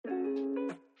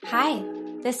Hi,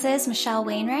 this is Michelle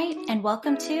Wainwright, and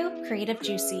welcome to Creative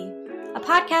Juicy, a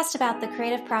podcast about the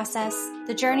creative process,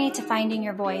 the journey to finding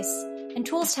your voice, and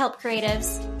tools to help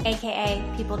creatives, aka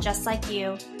people just like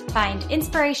you, find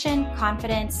inspiration,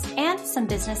 confidence, and some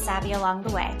business savvy along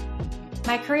the way.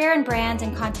 My career in brand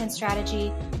and content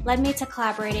strategy led me to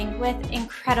collaborating with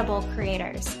incredible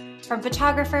creators, from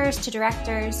photographers to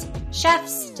directors,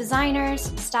 chefs,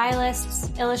 designers, stylists,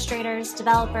 illustrators,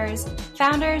 developers,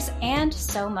 founders, and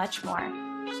so much more.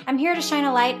 I'm here to shine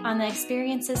a light on the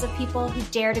experiences of people who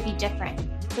dare to be different,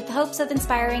 with the hopes of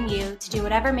inspiring you to do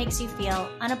whatever makes you feel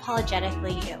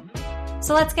unapologetically you.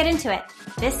 So let's get into it.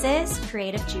 This is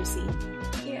Creative Juicy.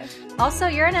 Yeah. Also,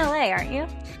 you're in LA, aren't you?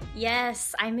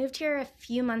 Yes, I moved here a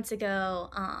few months ago.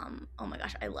 Oh my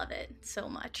gosh, I love it so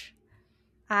much.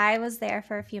 I was there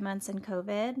for a few months in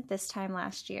COVID this time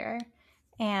last year,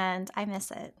 and I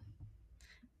miss it.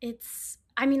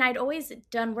 I'd always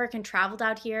done work and traveled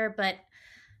out here, but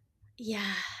yeah,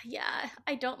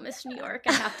 I don't miss New York,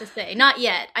 I have to say. Not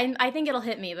yet. I think it'll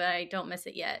hit me, but I don't miss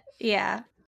it yet. Yeah.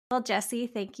 Well, Jessie,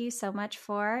 thank you so much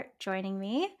for joining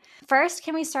me. First,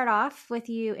 can we start off with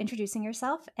you introducing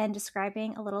yourself and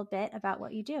describing a little bit about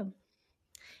what you do?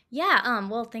 Yeah,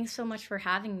 well, thanks so much for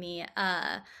having me.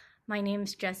 My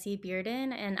name's Jessie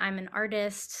Bearden, and I'm an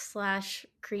artist slash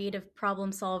creative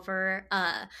problem solver.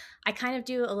 I kind of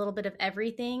do a little bit of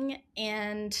everything,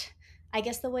 and I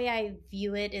guess the way I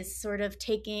view it is sort of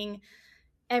taking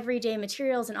everyday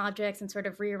materials and objects and sort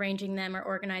of rearranging them or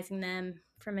organizing them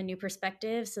from a new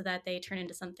perspective so that they turn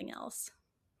into something else.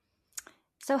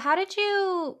 So how did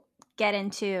you get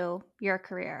into your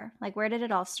career? Like, where did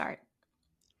it all start?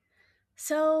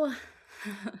 So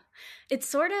it's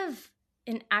sort of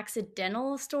an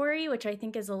accidental story, which I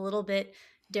think is a little bit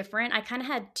different. I kind of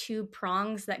had two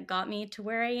prongs that got me to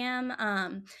where I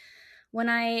am. When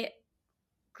I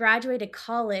graduated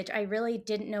college, I really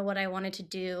didn't know what I wanted to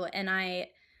do, and I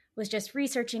was just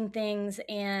researching things,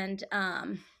 and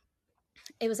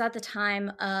it was at the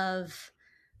time of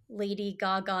Lady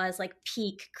Gaga's like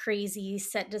peak crazy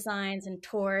set designs and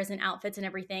tours and outfits and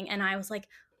everything, and I was like,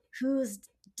 who's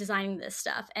designing this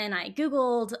stuff? And I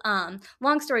Googled,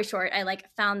 long story short, I like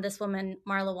found this woman,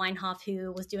 Marla Weinhoff,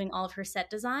 who was doing all of her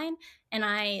set design. And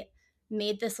I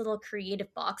made this little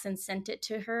creative box and sent it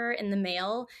to her in the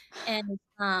mail.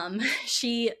 And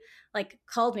she like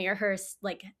called me, or her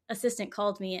like assistant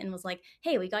called me and was like,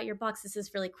 hey, we got your box. This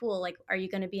is really cool. Like, are you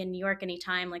going to be in New York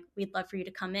anytime? Like, we'd love for you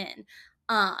to come in.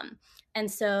 And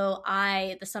so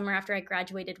the summer after I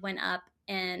graduated, went up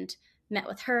and met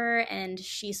with her, and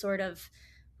she sort of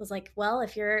was like, well,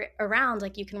 if you're around,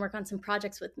 like, you can work on some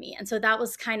projects with me. And so that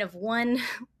was kind of one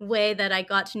way that I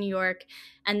got to New York.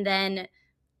 And then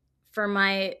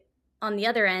on the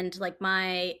other end, like,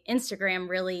 my Instagram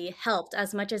really helped,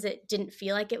 as much as it didn't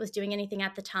feel like it was doing anything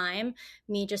at the time.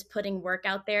 Me just putting work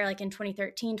out there, like in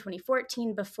 2013,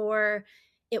 2014, before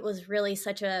it was really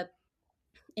such a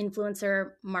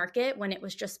influencer market, when it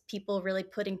was just people really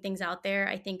putting things out there.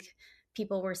 I think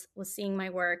people was seeing my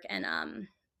work, and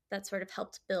that sort of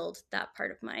helped build that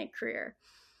part of my career.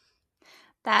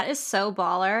 That is so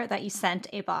baller that you sent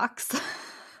a box.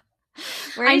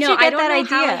 Where did you get that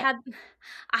idea?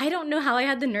 I don't know how I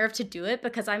had the nerve to do it,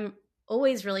 because I'm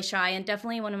always really shy, and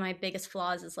definitely one of my biggest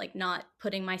flaws is like not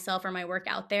putting myself or my work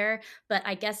out there. But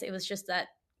I guess it was just that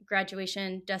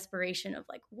graduation desperation of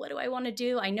like, what do I want to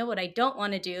do? I know what I don't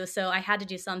want to do, so I had to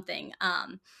do something.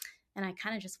 And I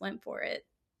kind of just went for it.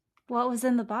 What was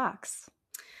in the box?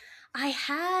 I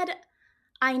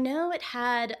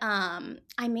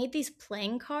made these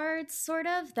playing cards sort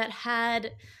of that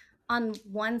had, on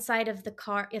one side of the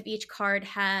card, of each card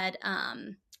had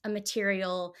a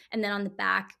material, and then on the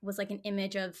back was like an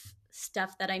image of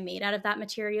stuff that I made out of that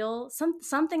material,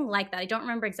 something like that. I don't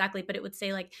remember exactly, but it would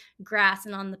say like grass,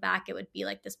 and on the back it would be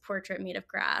like this portrait made of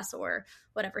grass or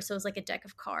whatever. So it was like a deck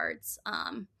of cards.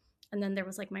 And then there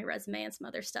was like my resume and some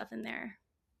other stuff in there.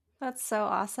 That's so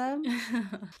awesome.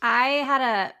 I had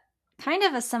a kind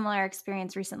of a similar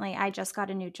experience recently. I just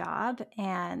got a new job,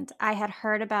 and I had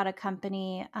heard about a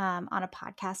company on a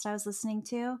podcast I was listening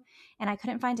to, and I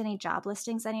couldn't find any job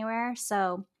listings anywhere.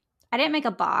 So I didn't make a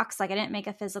box, like I didn't make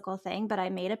a physical thing, but I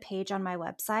made a page on my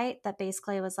website that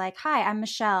basically was like, hi, I'm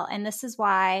Michelle, and this is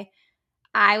why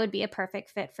I would be a perfect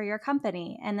fit for your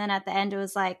company. And then at the end, it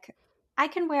was like, I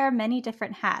can wear many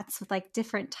different hats with like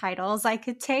different titles I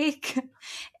could take.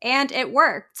 And it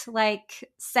worked. Like,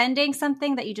 sending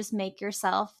something that you just make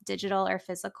yourself, digital or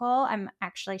physical, I'm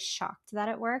actually shocked that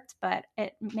it worked, but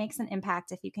it makes an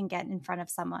impact if you can get in front of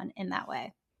someone in that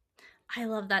way. I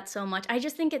love that so much. I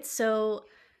just think it's so,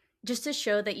 just to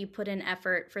show that you put in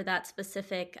effort for that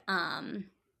specific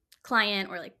client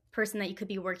or like person that you could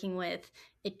be working with,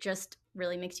 it just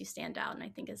really makes you stand out. And I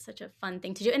think it's such a fun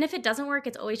thing to do. And if it doesn't work,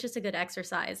 it's always just a good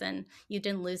exercise and you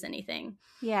didn't lose anything.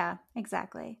 Yeah,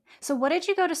 exactly. So what did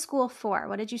you go to school for?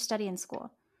 What did you study in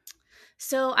school?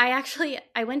 So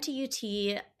I went to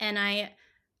UT, and I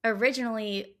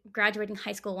originally graduating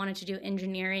high school wanted to do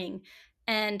engineering.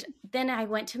 And then I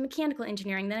went to mechanical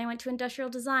engineering. Then I went to industrial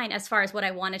design as far as what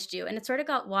I wanted to do. And it sort of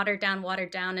got watered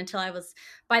down until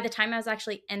by the time I was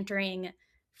actually entering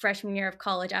freshman year of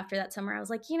college after that summer, I was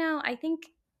like, I think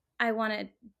I want to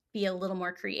be a little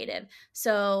more creative.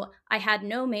 So I had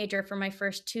no major for my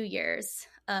first 2 years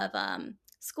of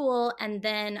school. And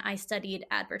then I studied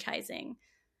advertising.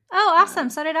 Oh, awesome.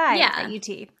 So did I Yeah. at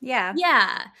UT. Yeah.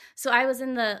 Yeah. So I was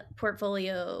in the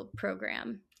portfolio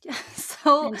program.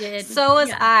 So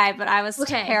was I, but I was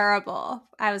terrible.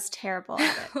 I was terrible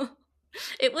at it.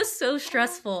 It was so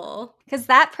stressful. Because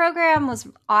that program was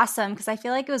awesome, because I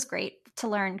feel like it was great to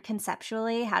learn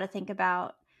conceptually how to think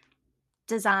about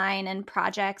design and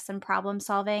projects and problem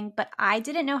solving, but I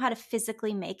didn't know how to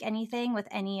physically make anything with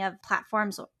any of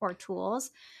platforms or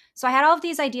tools. So I had all of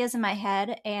these ideas in my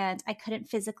head and I couldn't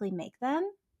physically make them.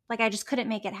 Like I just couldn't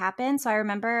make it happen. So I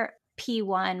remember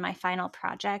P1, my final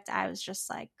project, I was just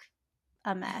like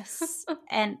a mess.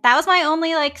 And that was my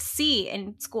only like C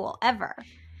in school ever.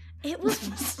 It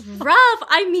was rough.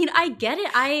 I mean, I get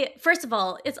it. First of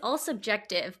all, it's all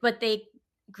subjective, but they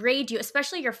grade you,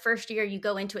 especially your first year, you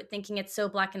go into it thinking it's so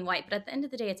black and white, but at the end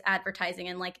of the day, it's advertising.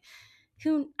 And like,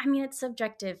 it's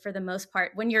subjective for the most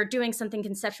part when you're doing something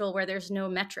conceptual where there's no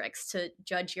metrics to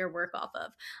judge your work off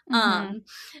of. Mm-hmm.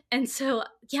 And so,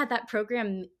 yeah, that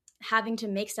program, having to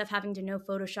make stuff, having to know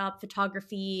Photoshop,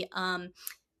 photography,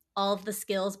 all of the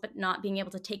skills, but not being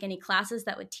able to take any classes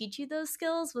that would teach you those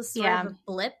skills was sort of a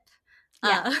blip.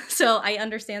 Yeah. So I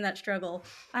understand that struggle.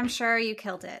 I'm sure you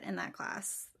killed it in that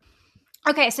class.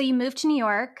 Okay, so you moved to New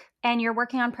York and you're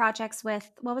working on projects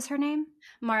with, what was her name?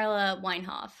 Marla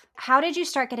Weinhoff. How did you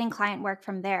start getting client work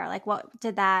from there? Like what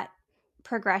did that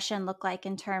progression look like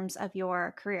in terms of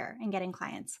your career and getting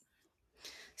clients?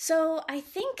 So I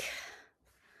think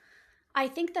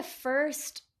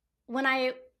when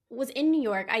I was in New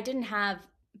York, I didn't have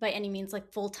by any means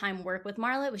like full-time work with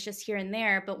Marla. It was just here and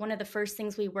there. But one of the first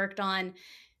things we worked on,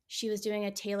 she was doing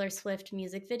a Taylor Swift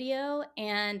music video,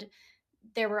 and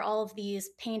there were all of these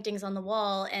paintings on the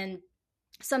wall, and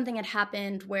something had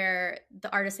happened where the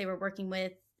artist they were working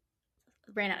with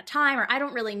ran out of time, or I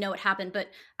don't really know what happened, but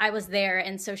I was there.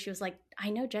 And so she was like, I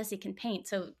know Jessie can paint,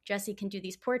 so Jessie can do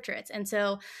these portraits. And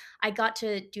so I got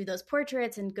to do those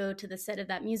portraits and go to the set of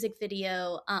that music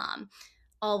video,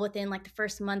 all within like the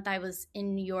first month I was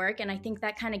in New York. And I think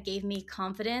that kind of gave me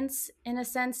confidence in a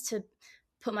sense to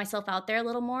put myself out there a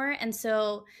little more. And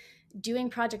so doing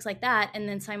projects like that, and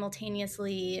then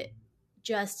simultaneously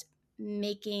just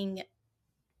making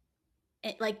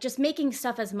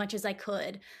stuff as much as I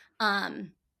could,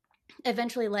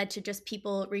 eventually led to just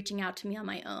people reaching out to me on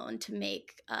my own to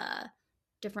make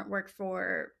different work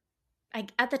for,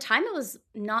 at the time it was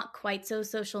not quite so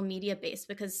social media based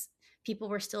because people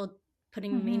were still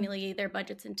putting mainly their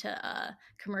budgets into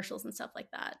commercials and stuff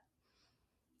like that.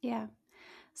 Yeah.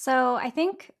 So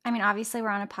obviously we're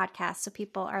on a podcast, so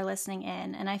people are listening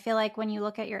in. And I feel like when you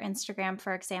look at your Instagram,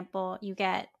 for example, you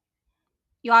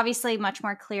obviously much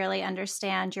more clearly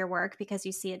understand your work because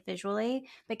you see it visually.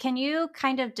 But can you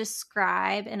kind of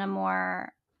describe in a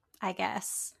more, I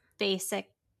guess,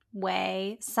 basic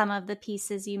way some of the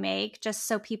pieces you make, just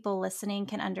so people listening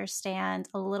can understand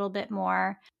a little bit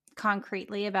more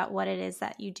concretely about what it is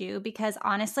that you do? Because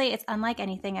honestly, it's unlike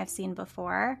anything I've seen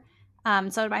before.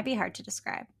 So it might be hard to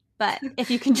describe, but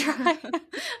if you can try.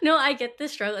 No, I get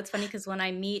this struggle. It's funny because when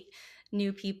I meet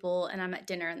new people and I'm at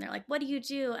dinner and they're like, what do you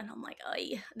do? And I'm like, oh,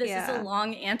 this is a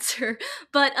long answer.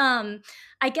 But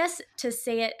I guess to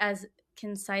say it as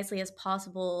concisely as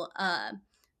possible,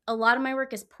 a lot of my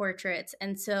work is portraits.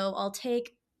 And so I'll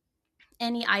take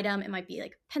any item, it might be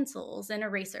like pencils and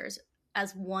erasers,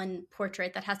 as one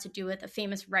portrait that has to do with a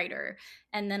famous writer.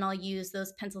 And then I'll use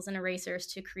those pencils and erasers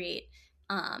to create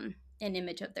an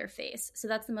image of their face. So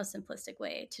that's the most simplistic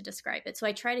way to describe it. So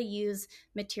I try to use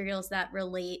materials that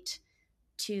relate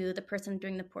to the person I'm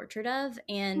doing the portrait of.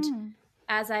 And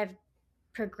as I've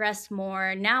progressed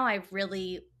more, now I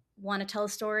really want to tell a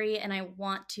story and I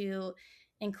want to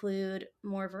include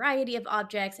more variety of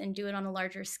objects and do it on a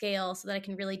larger scale so that I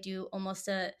can really do almost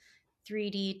a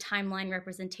 3D timeline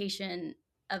representation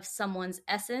of someone's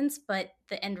essence, but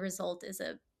the end result is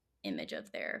a image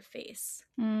of their face.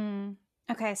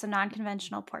 Okay, so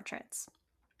non-conventional portraits.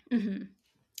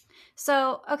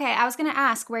 So, okay, I was going to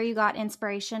ask where you got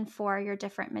inspiration for your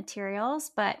different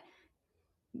materials, but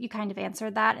you kind of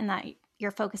answered that, in that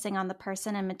you're focusing on the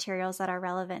person and materials that are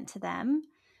relevant to them.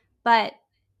 But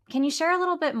can you share a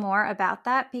little bit more about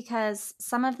that? Because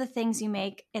some of the things you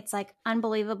make, it's like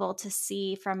unbelievable to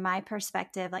see from my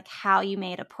perspective, like how you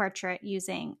made a portrait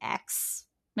using X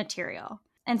material.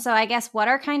 And so I guess what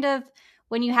are kind of,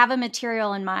 when you have a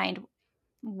material in mind,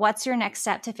 what's your next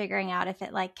step to figuring out if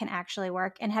it like can actually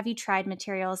work? And have you tried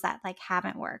materials that like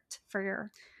haven't worked for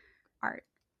your art?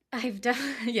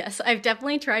 Yes, I've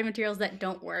definitely tried materials that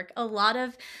don't work. A lot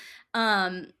of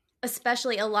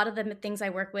especially a lot of the things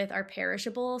I work with are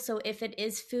perishable. So if it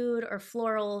is food or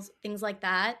florals, things like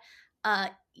that,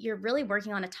 you're really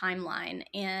working on a timeline.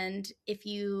 And if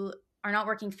you are not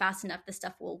working fast enough, the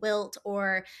stuff will wilt,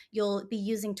 or you'll be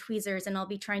using tweezers and I'll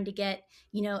be trying to get,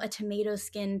 a tomato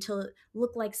skin to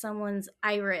look like someone's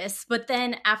iris. But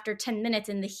then after 10 minutes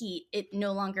in the heat,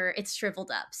 it's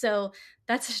shriveled up. So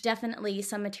that's definitely,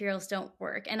 some materials don't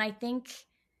work. And I think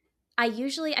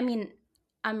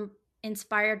I'm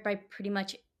inspired by pretty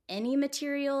much any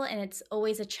material, and it's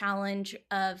always a challenge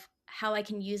of how I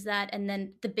can use that. And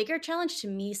then the bigger challenge to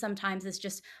me sometimes is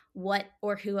just what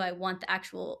or who I want the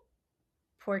actual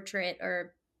portrait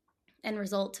or end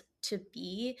result to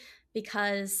be,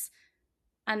 because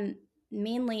I'm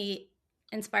mainly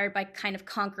inspired by kind of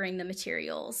conquering the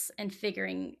materials and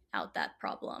figuring out that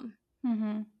problem.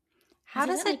 Mm-hmm.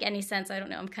 Does that make any sense? I don't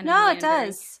know. I'm kind of No, it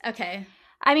does. Okay.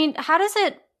 I mean, how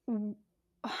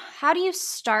do you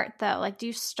start though? Like, do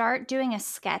you start doing a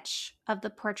sketch of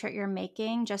the portrait you're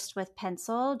making just with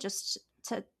pencil, just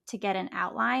to get an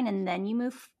outline, and then you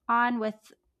move on with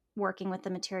working with the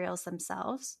materials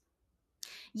themselves?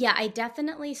 Yeah, I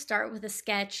definitely start with a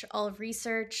sketch. I'll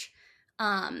research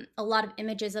a lot of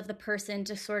images of the person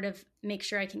to sort of make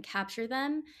sure I can capture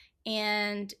them.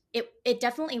 And it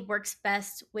definitely works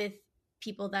best with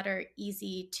people that are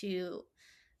easy to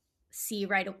see,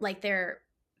 right? Like their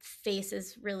face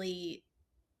is really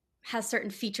has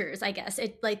certain features, I guess.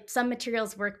 It like some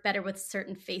materials work better with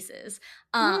certain faces.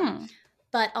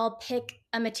 But I'll pick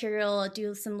a material,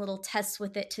 do some little tests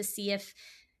with it to see if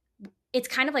it's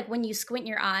kind of like when you squint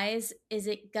your eyes, is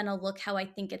it going to look how I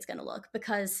think it's going to look?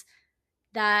 Because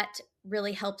that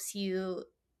really helps you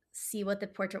see what the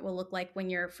portrait will look like when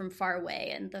you're from far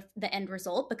away, and the end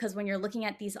result. Because when you're looking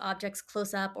at these objects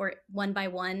close up or one by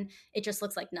one, it just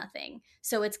looks like nothing.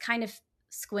 So it's kind of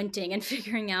squinting and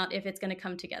figuring out if it's going to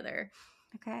come together.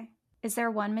 Okay. Is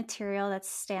there one material that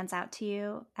stands out to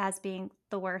you as being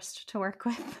the worst to work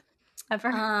with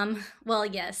ever? Well,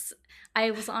 yes. I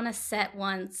was on a set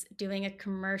once doing a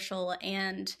commercial,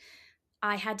 and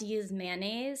I had to use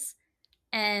mayonnaise,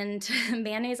 and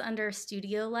mayonnaise under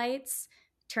studio lights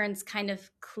turns kind of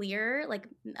clear, like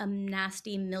a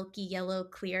nasty milky yellow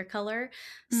clear color.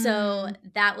 So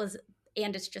that was,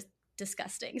 and it's just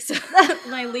disgusting. So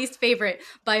my least favorite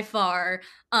by far,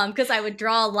 because I would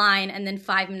draw a line and then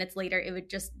 5 minutes later it would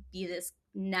just be this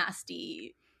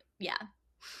nasty, yeah,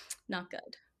 not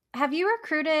good. Have you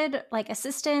recruited like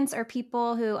assistants or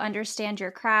people who understand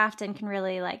your craft and can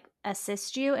really like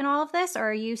assist you in all of this, or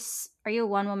are you a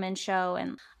one woman show?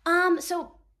 And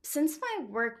So since my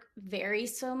work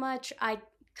varies so much, I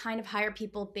kind of hire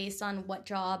people based on what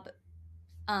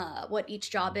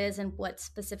each job is and what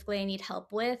specifically I need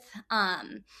help with.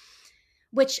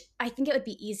 Which I think it would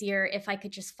be easier if I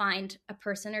could just find a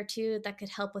person or two that could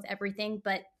help with everything,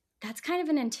 but that's kind of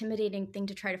an intimidating thing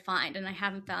to try to find, and I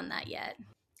haven't found that yet.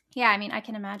 yeah, I mean, I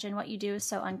can imagine what you do is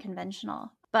so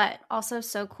unconventional, but also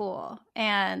so cool.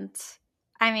 And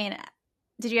I mean,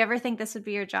 did you ever think this would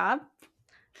be your job?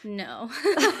 No,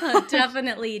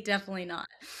 definitely not.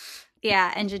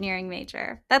 Yeah, engineering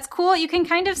major. That's cool. You can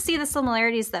kind of see the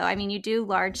similarities, though. I mean, you do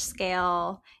large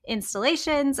scale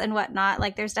installations and whatnot.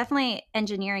 Like, there's definitely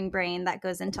engineering brain that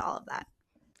goes into all of that.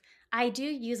 I do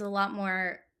use a lot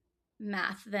more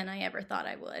math than I ever thought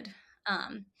I would,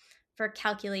 for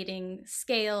calculating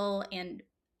scale and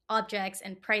objects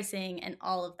and pricing and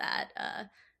all of that.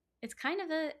 It's kind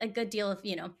of a good deal of,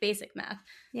 basic math.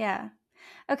 Yeah.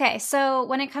 Okay. So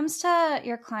when it comes to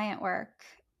your client work,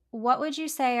 what would you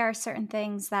say are certain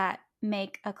things that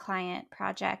make a client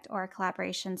project or a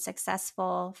collaboration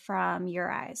successful from your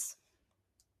eyes?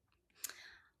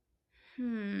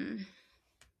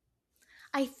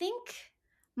 I think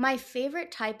my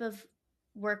favorite type of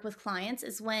work with clients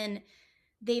is when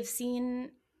they've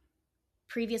seen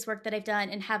previous work that I've done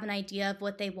and have an idea of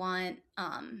what they want,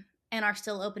 and are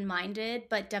still open-minded,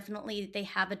 but definitely they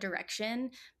have a direction.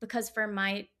 Because for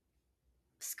my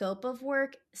scope of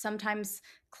work, sometimes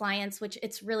clients, which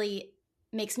it's really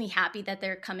makes me happy that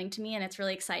they're coming to me and it's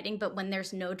really exciting, but when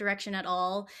there's no direction at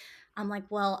all, I'm like,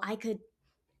 well, I could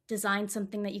design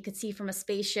something that you could see from a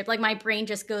spaceship. Like my brain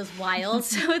just goes wild.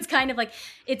 So it's kind of like,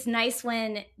 it's nice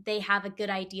when they have a good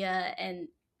idea and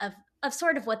of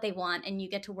sort of what they want, and you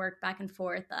get to work back and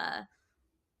forth.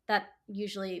 That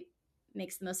usually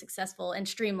makes the most successful and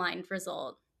streamlined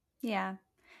result. Yeah.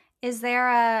 Is there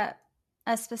a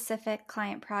specific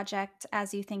client project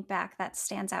as you think back that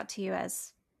stands out to you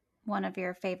as one of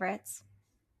your favorites?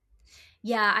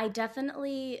 Yeah, I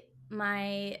definitely,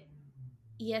 my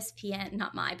ESPN,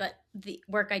 not my, but the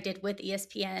work I did with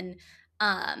ESPN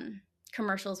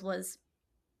commercials was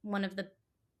one of the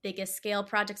biggest scale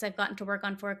projects I've gotten to work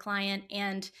on for a client,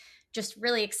 and just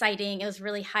really exciting. It was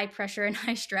really high pressure and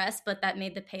high stress, but that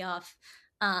made the payoff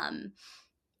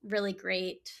really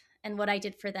great. And what I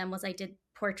did for them was I did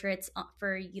portraits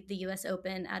for the US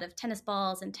Open out of tennis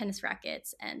balls and tennis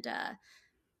rackets, and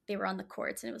they were on the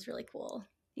courts, and it was really cool.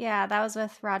 Yeah, that was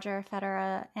with Roger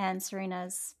Federer and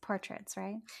Serena's portraits,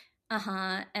 right?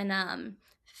 And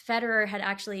Federer had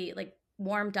actually like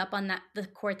warmed up on the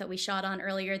court that we shot on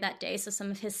earlier that day, so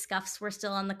some of his scuffs were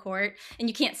still on the court, and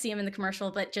you can't see him in the commercial,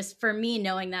 but just for me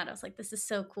knowing that, I was like, this is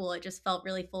so cool. It just felt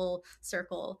really full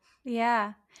circle.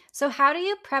 Yeah. So how do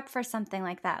you prep for something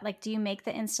like that? Like, do you make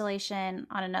the installation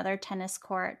on another tennis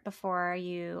court before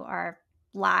you are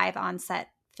live on set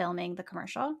filming the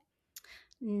commercial?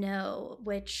 No,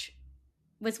 which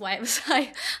was why it was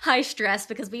high stress,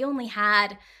 because we only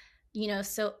had,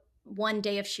 so one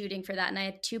day of shooting for that, and I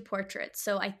had 2 portraits.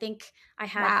 So I think I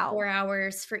had 4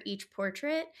 hours for each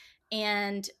portrait,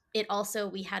 and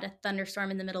we had a thunderstorm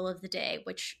in the middle of the day,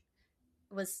 which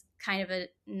was kind of a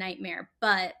nightmare.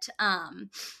 But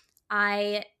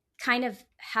I kind of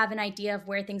have an idea of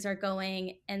where things are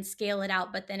going and scale it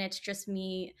out, but then it's just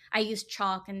me. I use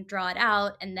chalk and draw it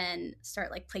out, and then start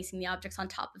like placing the objects on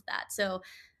top of that. So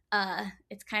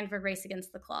it's kind of a race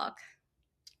against the clock.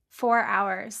 4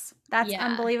 hours. That's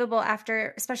unbelievable,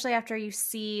 especially after you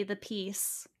see the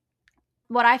piece.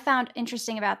 What I found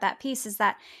interesting about that piece is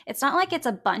that it's not like it's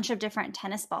a bunch of different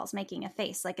tennis balls making a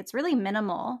face. Like, it's really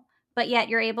minimal, but yet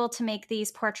you're able to make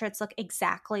these portraits look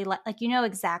exactly like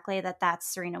exactly that that's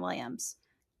Serena Williams,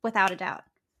 without a doubt.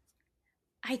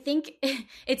 I think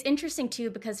it's interesting too,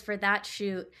 because for that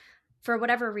shoot, for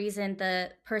whatever reason, the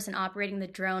person operating the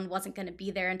drone wasn't going to be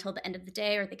there until the end of the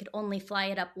day, or they could only fly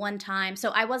it up one time.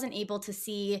 So I wasn't able to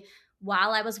see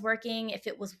while I was working if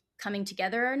it was coming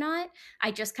together or not. I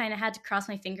just kind of had to cross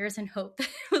my fingers and hope that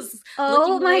it was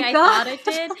looking the way I thought it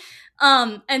did.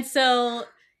 And so,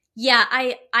 yeah,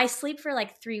 I sleep for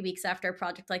like 3 weeks after a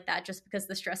project like that, just because of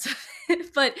the stress of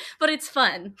it. But it's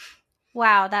fun.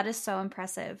 Wow, that is so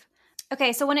impressive.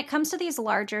 Okay, so when it comes to these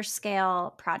larger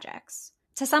scale projects,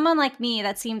 to someone like me,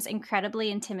 that seems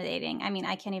incredibly intimidating. I mean,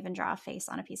 I can't even draw a face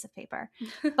on a piece of paper.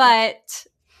 But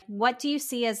what do you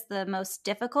see as the most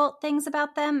difficult things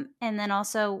about them? And then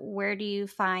also, where do you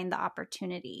find the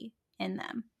opportunity in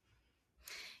them?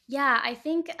 Yeah, I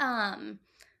think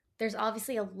there's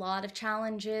obviously a lot of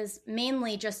challenges,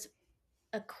 mainly just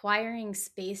acquiring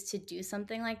space to do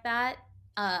something like that,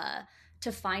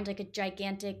 to find like a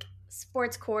gigantic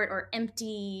sports court or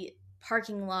empty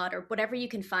parking lot or whatever you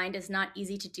can find is not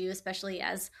easy to do, especially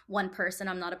as one person.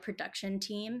 I'm not a production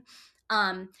team.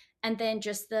 And then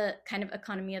just the kind of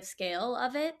economy of scale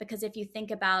of it, because if you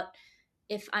think about,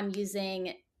 if I'm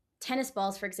using tennis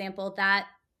balls, for example, that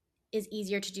is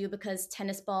easier to do because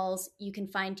tennis balls, you can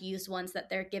find used ones that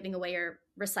they're giving away or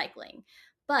recycling.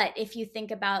 But if you think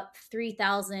about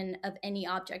 3,000 of any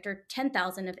object or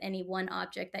 10,000 of any one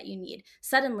object that you need,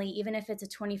 suddenly, even if it's a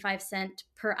 25-cent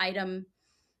per item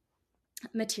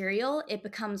material, it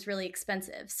becomes really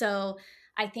expensive. So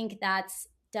I think that's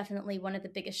definitely one of the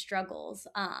biggest struggles.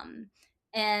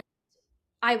 And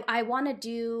I want to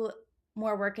do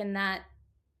more work in that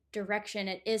direction.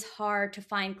 It is hard to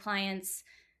find clients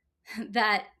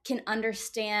that can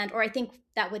understand, or I think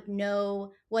that would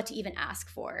know what to even ask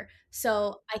for.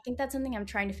 So I think that's something I'm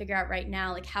trying to figure out right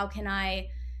now. Like, how can I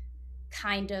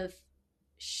kind of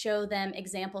show them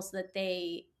examples so that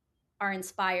they are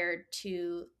inspired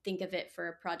to think of it for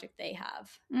a project they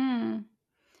have.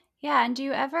 Yeah. And do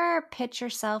you ever pitch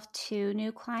yourself to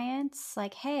new clients?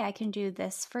 Like, hey, I can do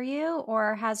this for you?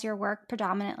 Or has your work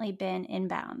predominantly been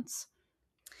inbounds?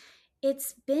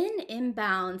 It's been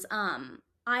inbounds.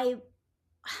 I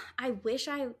wish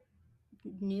I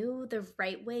knew the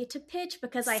right way to pitch,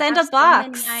 because I send have a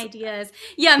box. So many ideas.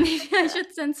 Yeah, maybe I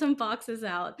should send some boxes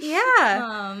out.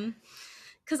 Yeah.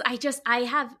 Because I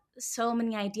have so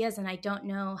many ideas, and I don't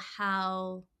know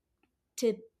how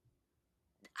to.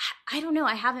 I don't know.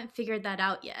 I haven't figured that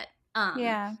out yet.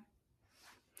 Yeah.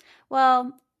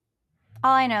 Well,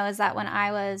 all I know is that when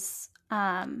I was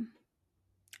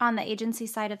on the agency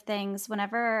side of things,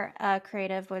 whenever a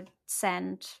creative would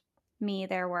send me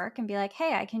their work and be like,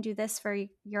 hey, I can do this for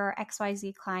your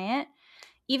XYZ client,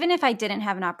 even if I didn't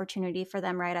have an opportunity for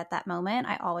them right at that moment,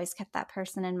 I always kept that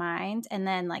person in mind. And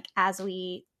then like as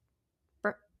we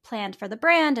planned for the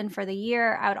brand and for the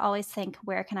year, I would always think,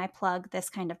 where can I plug this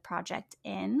kind of project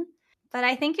in? But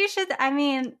I think you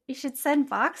should send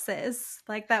boxes.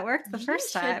 Like that worked the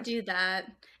first time. You should do that.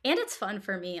 And it's fun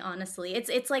for me, honestly.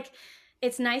 It's like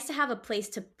it's nice to have a place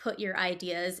to put your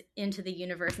ideas into the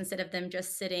universe instead of them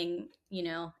just sitting,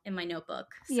 in my notebook.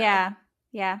 So. Yeah.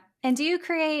 Yeah. And do you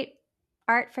create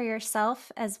art for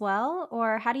yourself as well?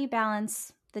 Or how do you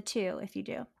balance the two if you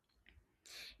do?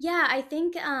 Yeah, I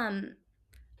think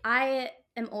I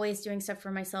am always doing stuff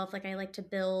for myself. Like I like to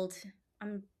build,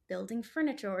 I'm building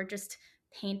furniture or just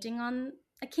painting on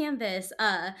a canvas,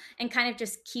 and kind of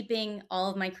just keeping all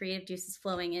of my creative juices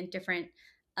flowing in different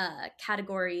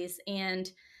categories and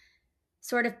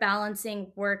sort of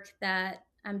balancing work that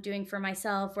I'm doing for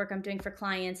myself, work I'm doing for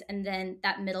clients, and then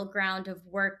that middle ground of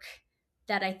work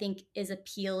that I think is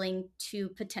appealing to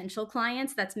potential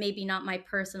clients. That's maybe not my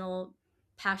personal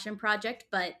passion project,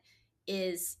 but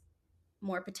is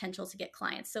more potential to get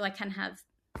clients. So I kind of have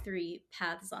three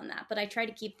paths on that, but I try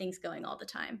to keep things going all the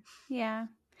time. Yeah.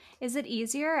 Is it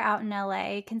easier out in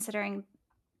LA considering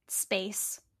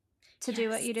space to do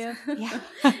what you do? Yeah.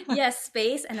 Yes,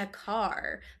 space and a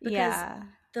car. Because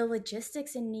the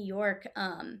logistics in New York,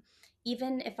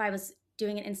 even if I was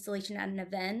doing an installation at an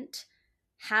event,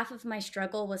 half of my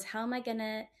struggle was how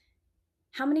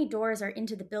many doors are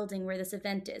into the building where this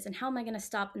event is, and how am I going to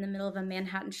stop in the middle of a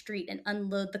Manhattan street and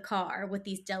unload the car with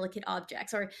these delicate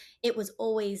objects? Or it was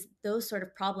always those sort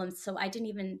of problems. So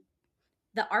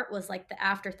the art was like the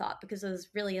afterthought because it was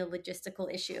really a logistical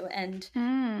issue. And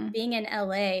being in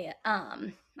LA,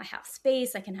 I have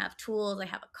space, I can have tools, I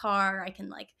have a car, I can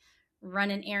like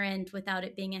run an errand without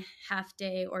it being a half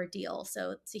day ordeal.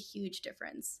 So it's a huge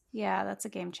difference. Yeah, that's a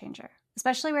game changer,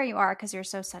 especially where you are because you're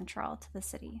so central to the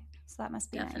city. So that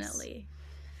must be definitely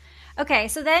nice. Okay,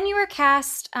 so then you were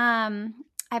cast,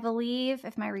 I believe,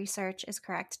 if my research is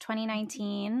correct,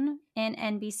 2019 in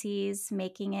NBC's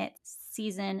Making It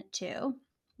Season 2.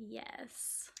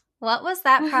 Yes. What was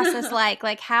that process like?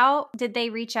 Like, how did they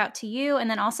reach out to you? And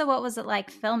then also, what was it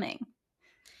like filming?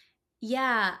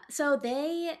 Yeah, so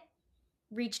they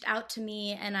reached out to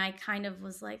me and I kind of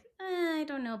was like, I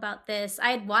don't know about this.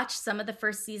 I had watched some of the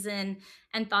first season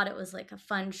and thought it was like a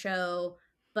fun show,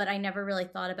 but I never really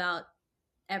thought about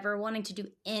ever wanting to do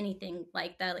anything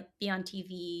like that, like be on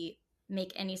TV,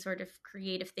 make any sort of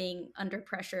creative thing under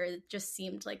pressure. It just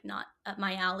seemed like not up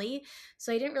my alley.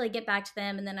 So I didn't really get back to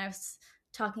them. And then I was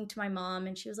talking to my mom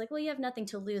and she was like, well, you have nothing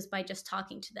to lose by just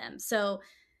talking to them. So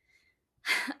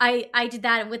I did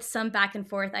that with some back and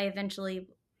forth. I eventually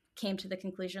came to the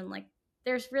conclusion like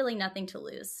there's really nothing to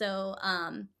lose. So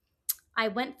I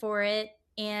went for it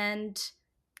and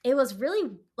it was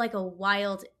really like a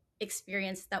wild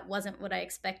experience that wasn't what I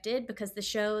expected because the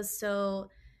show is so,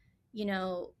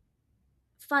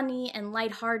 funny and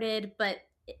lighthearted, but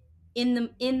in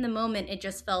the moment it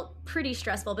just felt pretty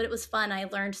stressful, but it was fun. I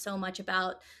learned so much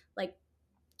about like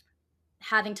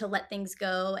having to let things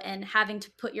go and having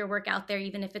to put your work out there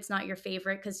even if it's not your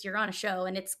favorite because you're on a show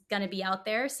and it's going to be out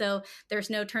there, so there's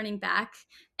no turning back.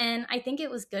 And I think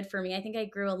it was good for me. I think I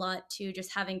grew a lot too,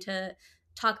 just having to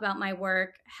talk about my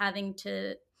work, having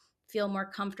to feel more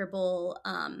comfortable,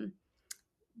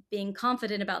 being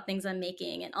confident about things I'm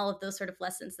making, and all of those sort of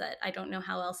lessons that I don't know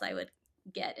how else I would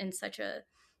get in such a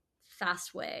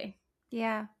fast way.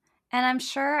 Yeah. And I'm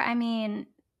sure,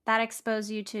 that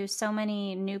exposed you to so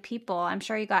many new people. I'm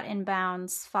sure you got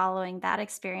inbounds following that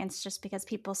experience just because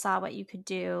people saw what you could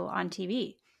do on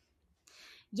TV.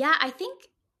 Yeah, I think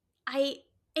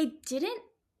it didn't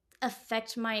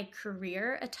affect my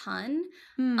career a ton,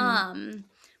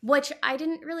 which I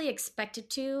didn't really expect it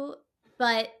to,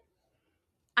 but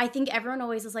I think everyone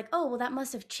always is like, oh, well, that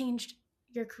must have changed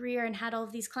your career and had all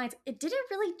of these clients. It didn't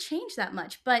really change that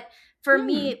much, but for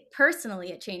me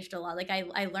personally, it changed a lot. Like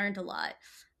I learned a lot.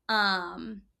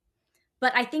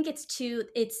 But I think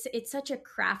it's such a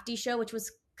crafty show, which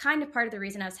was kind of part of the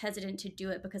reason I was hesitant to do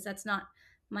it because that's not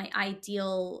my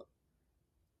ideal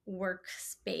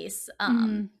workspace,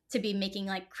 to be making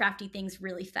like crafty things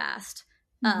really fast.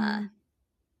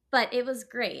 But it was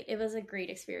great. It was a great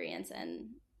experience and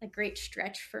a great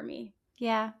stretch for me.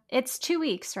 Yeah. It's 2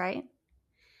 weeks, right?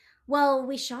 Well,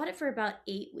 we shot it for about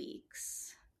 8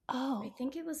 weeks. Oh. I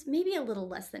think it was maybe a little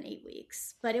less than 8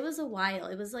 weeks, but it was a while.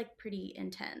 It was like pretty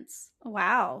intense.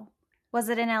 Wow. Was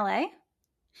it in LA?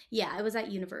 Yeah, it was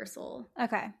at Universal.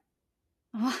 Okay.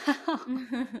 Wow.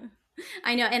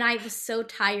 I know. And I was so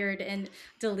tired and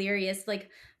delirious. Like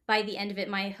by the end of it,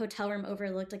 my hotel room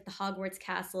overlooked like the Hogwarts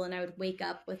castle. And I would wake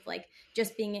up with like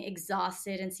just being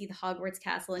exhausted and see the Hogwarts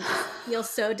castle and just feel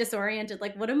so disoriented.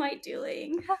 Like, what am I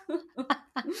doing?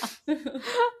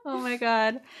 Oh my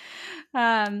God.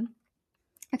 Um,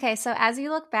 okay, so as you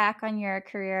look back on your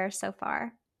career so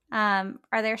far,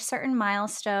 are there certain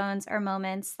milestones or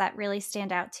moments that really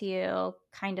stand out to you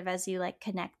kind of as you like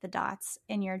connect the dots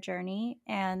in your journey?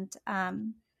 And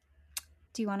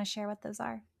do you want to share what those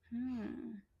are?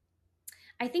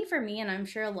 I think for me, and I'm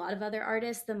sure a lot of other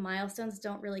artists, the milestones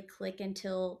don't really click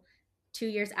until 2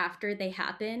 years after they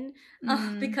happen,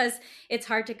 because it's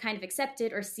hard to kind of accept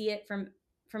it or see it from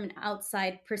an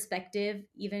outside perspective,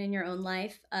 even in your own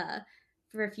life.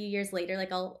 For a few years later,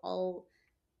 like I'll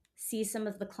see some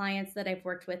of the clients that I've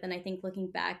worked with, and I think looking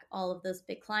back, all of those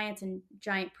big clients and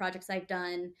giant projects I've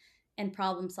done and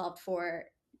problem solved for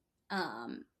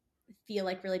um, feel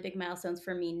like really big milestones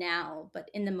for me now.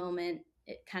 But in the moment,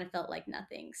 it kind of felt like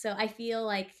nothing. So I feel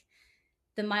like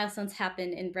the milestones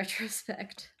happen in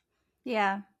retrospect.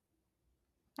 Yeah,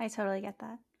 I totally get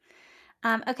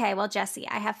that. Okay, well, Jessie,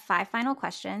 I have 5 final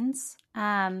questions.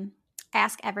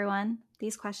 Ask everyone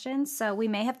these questions. So we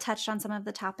may have touched on some of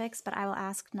the topics, but I will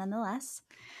ask nonetheless.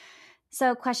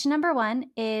 So, question number 1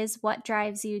 is what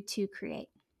drives you to create?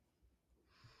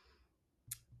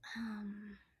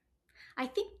 I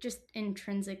think just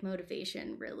intrinsic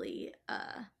motivation, really.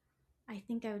 I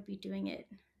think I would be doing it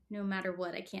no matter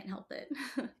what. I can't help it.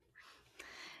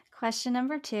 Question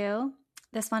number 2.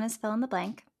 This one is fill in the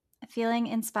blank. Feeling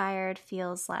inspired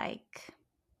feels like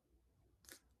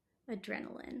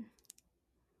Adrenaline.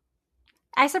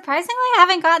 I surprisingly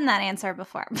haven't gotten that answer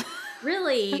before.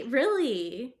 Really,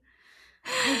 really.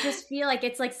 I just feel like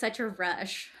it's like such a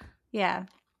rush. Yeah.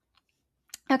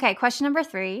 Okay, question number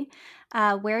 3.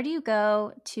 Where do you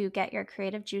go to get your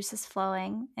creative juices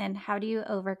flowing, and how do you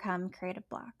overcome creative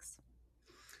blocks?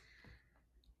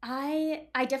 I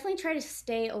definitely try to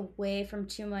stay away from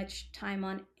too much time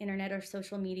on internet or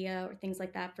social media or things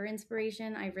like that for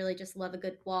inspiration. I really just love a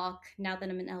good walk. Now that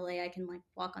I'm in LA, I can like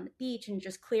walk on the beach and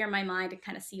just clear my mind and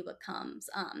kind of see what comes.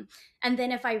 And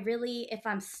then if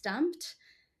I'm stumped,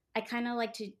 I kind of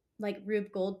like to like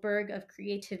Rube Goldberg of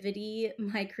creativity,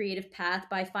 my creative path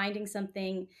by finding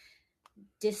something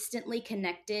distantly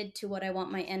connected to what I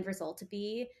want my end result to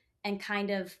be and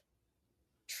kind of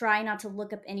try not to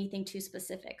look up anything too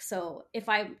specific. So if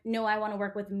I know I want to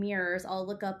work with mirrors, I'll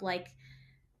look up like,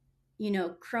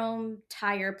 chrome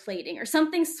tire plating or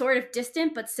something sort of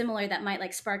distant but similar that might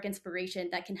like spark inspiration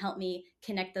that can help me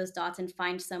connect those dots and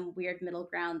find some weird middle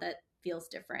ground that feels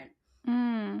different.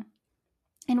 And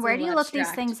It's a where do little you look these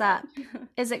abstract, things but up?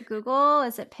 Is it Google?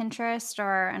 Is it Pinterest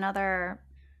or another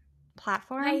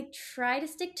platform? I try to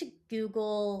stick to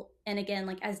Google, and again,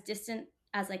 like as distant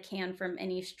as I can from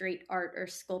any straight art or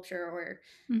sculpture or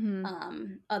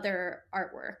other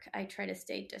artwork. I try to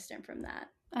stay distant from that.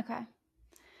 Okay.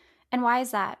 And why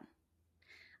is that?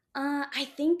 I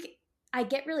think I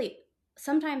get really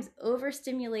sometimes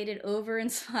overstimulated, over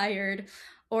inspired,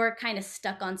 or kind of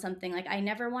stuck on something. Like I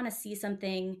never want to see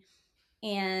something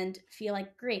and feel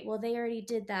like, great, well, they already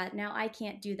did that. Now I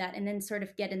can't do that. And then sort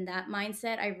of get in that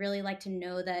mindset. I really like to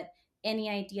know that any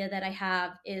idea that I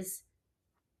have is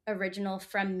original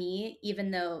from me,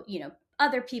 even though,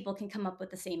 other people can come up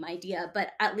with the same idea.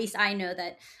 But at least I know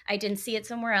that I didn't see it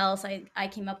somewhere else. I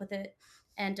came up with it.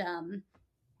 And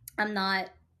I'm not,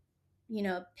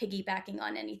 piggybacking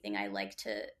on anything. I like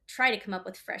to try to come up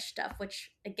with fresh stuff,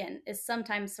 which again is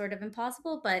sometimes sort of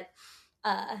impossible, but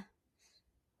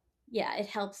yeah, it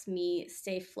helps me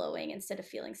stay flowing instead of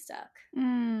feeling stuck.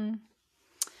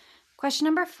 Question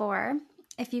number 4.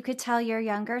 If you could tell your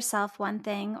younger self one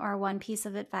thing or one piece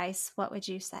of advice, what would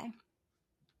you say?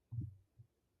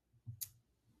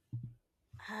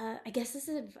 I guess this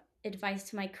is advice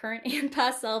to my current and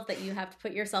past self that you have to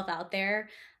put yourself out there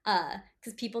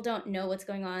because people don't know what's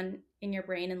going on in your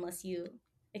brain unless you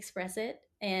express it.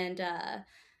 And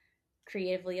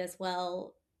creatively as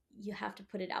well, you have to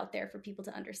put it out there for people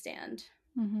to understand.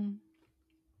 Mm-hmm.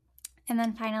 And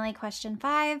then finally, question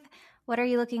 5. What are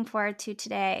you looking forward to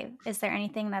today? Is there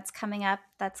anything that's coming up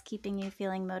that's keeping you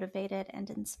feeling motivated and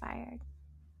inspired?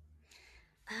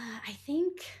 I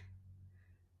think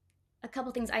a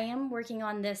couple things. I am working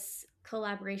on this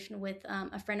collaboration with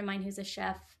a friend of mine who's a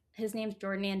chef. His name's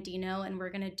Jordan Andino, and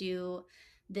we're going to do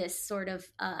this sort of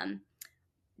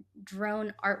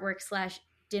drone artwork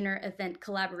 / dinner event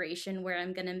collaboration where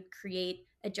I'm going to create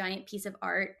a giant piece of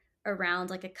art around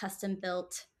like a custom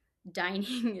built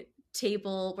dining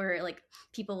table where like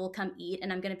people will come eat,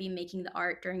 and I'm going to be making the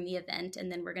art during the event,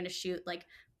 and then we're going to shoot like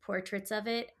portraits of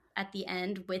it at the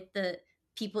end with the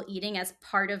people eating as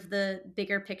part of the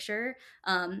bigger picture.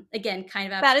 Again, kind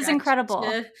of abstract. That is incredible.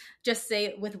 To just say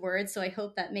it with words, so I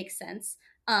hope that makes sense.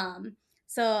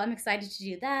 So I'm excited to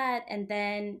do that. And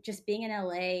then just being in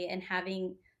LA and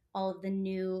having all of the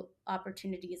new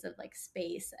opportunities of like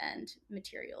space and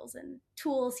materials and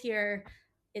tools here.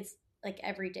 It's like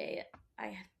every day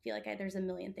I feel like there's a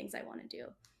million things I want to do.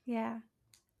 Yeah.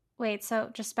 Wait, so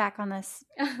just back on this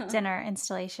dinner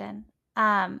installation.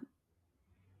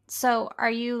 So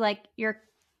are you like,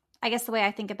 I guess the way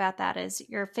I think about that is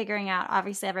you're figuring out,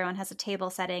 obviously everyone has a table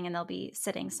setting and they'll be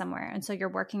sitting somewhere. And so you're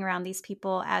working around these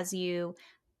people as you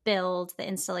build the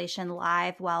installation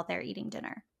live while they're eating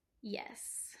dinner.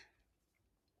 Yes.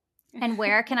 And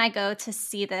where can I go to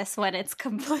see this when it's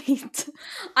complete?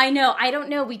 I know. I don't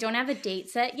know. We don't have a date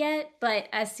set yet, but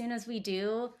as soon as we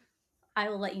do, I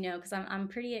will let you know, because I'm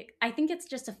pretty, I think it's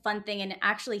just a fun thing. And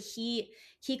actually he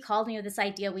called me with this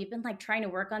idea. We've been like trying to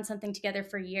work on something together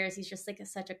for years. He's just like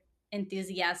such an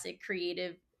enthusiastic,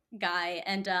 creative guy.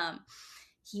 And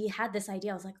he had this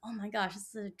idea. I was like, oh my gosh,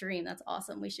 this is a dream. That's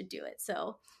awesome. We should do it.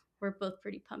 So we're both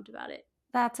pretty pumped about it.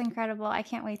 That's incredible. I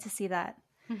can't wait to see that.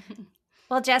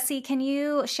 Well, Jessie, can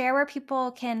you share where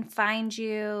people can find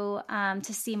you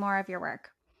to see more of your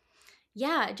work?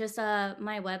 Yeah, just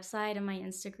my website and my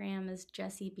Instagram is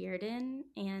Jessie Bearden,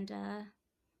 and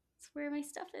that's where my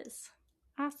stuff is.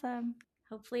 Awesome.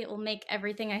 Hopefully it will make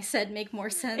everything I said make more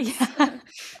sense. Yeah.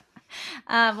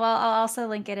 Well, I'll also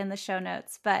link it in the show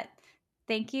notes, but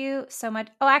thank you so much.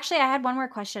 Oh, actually, I had one more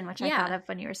question, which I thought of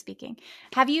when you were speaking.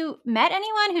 Have you met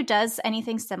anyone who does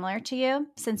anything similar to you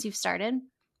since you've started?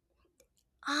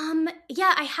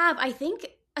 Yeah, I have. I think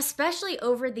especially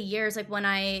over the years, like when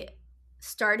I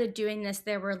started doing this,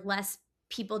 there were less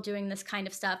people doing this kind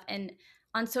of stuff. And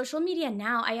on social media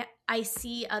now, I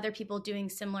see other people doing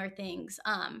similar things.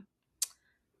 I'm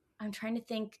trying to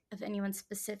think of anyone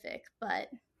specific, but.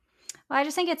 Well, I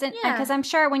just think it's because I'm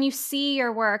sure when you see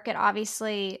your work,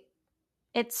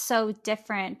 it's so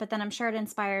different, but then I'm sure it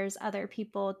inspires other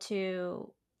people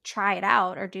to try it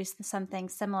out or do something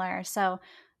similar. So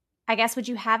I guess, would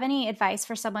you have any advice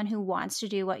for someone who wants to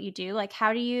do what you do? Like,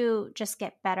 how do you just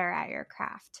get better at your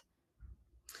craft?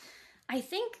 I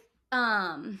think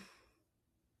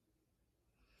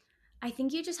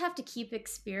you just have to keep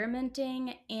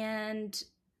experimenting. And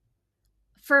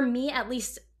for me, at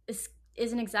least, this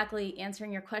isn't exactly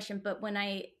answering your question, but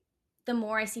the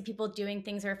more I see people doing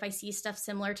things, or if I see stuff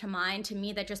similar to mine, to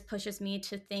me, that just pushes me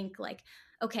to think like,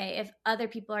 okay, if other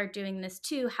people are doing this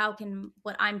too, how can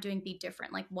what I'm doing be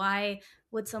different? Like, why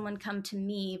would someone come to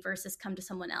me versus come to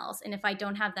someone else? And if I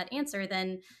don't have that answer,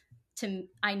 then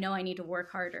I know I need to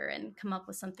work harder and come up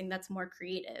with something that's more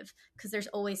creative, because there's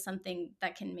always something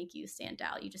that can make you stand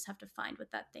out. You just have to find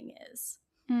what that thing is.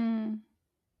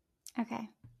 Okay.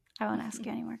 I won't ask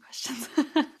you any more questions.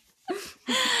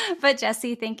 But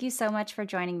Jessie, thank you so much for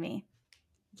joining me.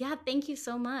 Yeah, thank you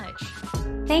so much.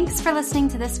 Thanks for listening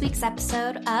to this week's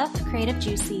episode of Creative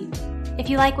Juicy. If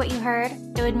you like what you heard,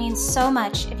 it would mean so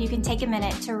much if you can take a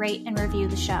minute to rate and review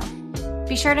the show.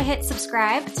 Be sure to hit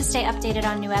subscribe to stay updated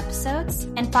on new episodes,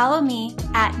 and follow me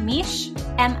at Mich,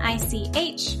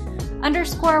 M-I-C-H,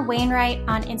 _Wainwright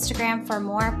on Instagram for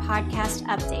more podcast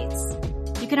updates.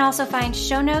 You can also find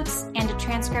show notes and a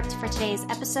transcript for today's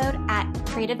episode at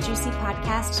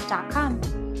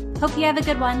creativejuicypodcast.com. Hope you have a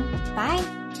good one. Bye.